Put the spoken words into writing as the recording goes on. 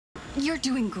You're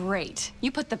doing great.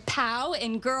 You put the pow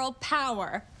in girl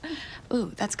power.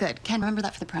 Ooh, that's good. Ken, remember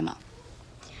that for the promo.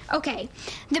 Okay,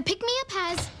 the pick-me-up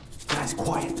has... Guys,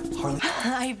 quiet. Harley.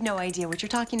 I have no idea what you're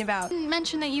talking about. You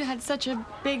mentioned that you had such a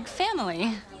big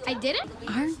family. I didn't?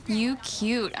 Aren't you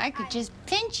cute? I could just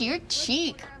pinch your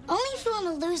cheek. Only if you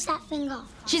want to lose that finger.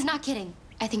 She's not kidding.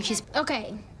 I think she's...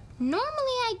 Okay, normally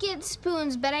I get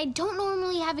spoons, but I don't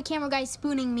normally have a camera guy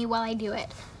spooning me while I do it.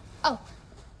 Oh,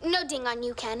 no ding on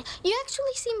you, Ken. You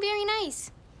actually seem very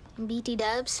nice. And BT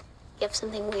Dubs, you have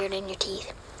something weird in your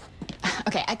teeth.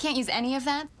 Okay, I can't use any of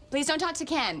that. Please don't talk to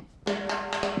Ken.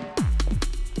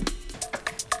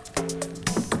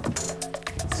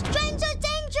 Stranger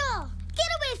danger! Get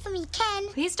away from me, Ken.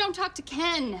 Please don't talk to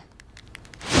Ken.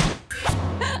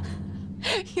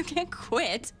 You can't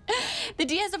quit. The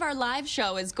Diaz of our live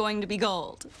show is going to be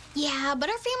gold. Yeah, but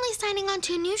our family's signing on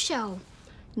to a new show.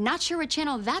 Not sure what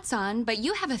channel that's on, but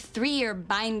you have a 3-year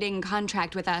binding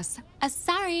contract with us.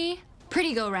 Sorry.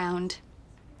 Pretty go-round.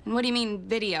 And what do you mean,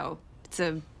 video? It's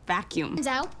a vacuum. Turns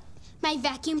out, my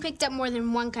vacuum picked up more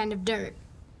than one kind of dirt.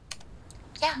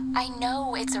 Yeah, I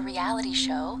know it's a reality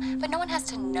show, but no one has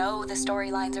to know the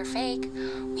storylines are fake.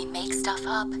 We make stuff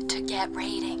up to get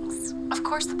ratings. Of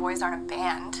course the boys aren't a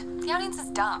band. The audience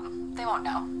is dumb. They won't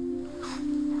know.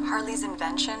 Harley's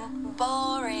invention?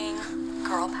 Boring.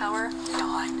 Girl power?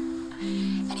 Dawn.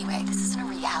 Anyway, this isn't a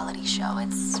reality show.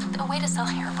 It's a way to sell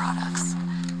hair products.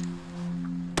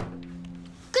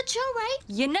 Good show, right?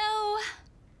 You know,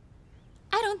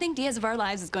 I don't think Diaz of Our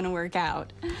Lives is going to work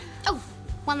out. Oh,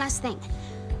 one last thing.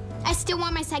 I still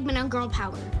want my segment on girl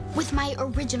power with my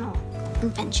original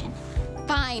invention.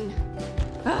 Fine.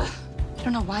 Ugh, I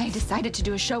don't know why I decided to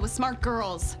do a show with smart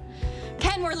girls.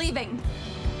 Ken, we're leaving.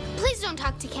 Please don't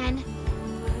talk to Ken.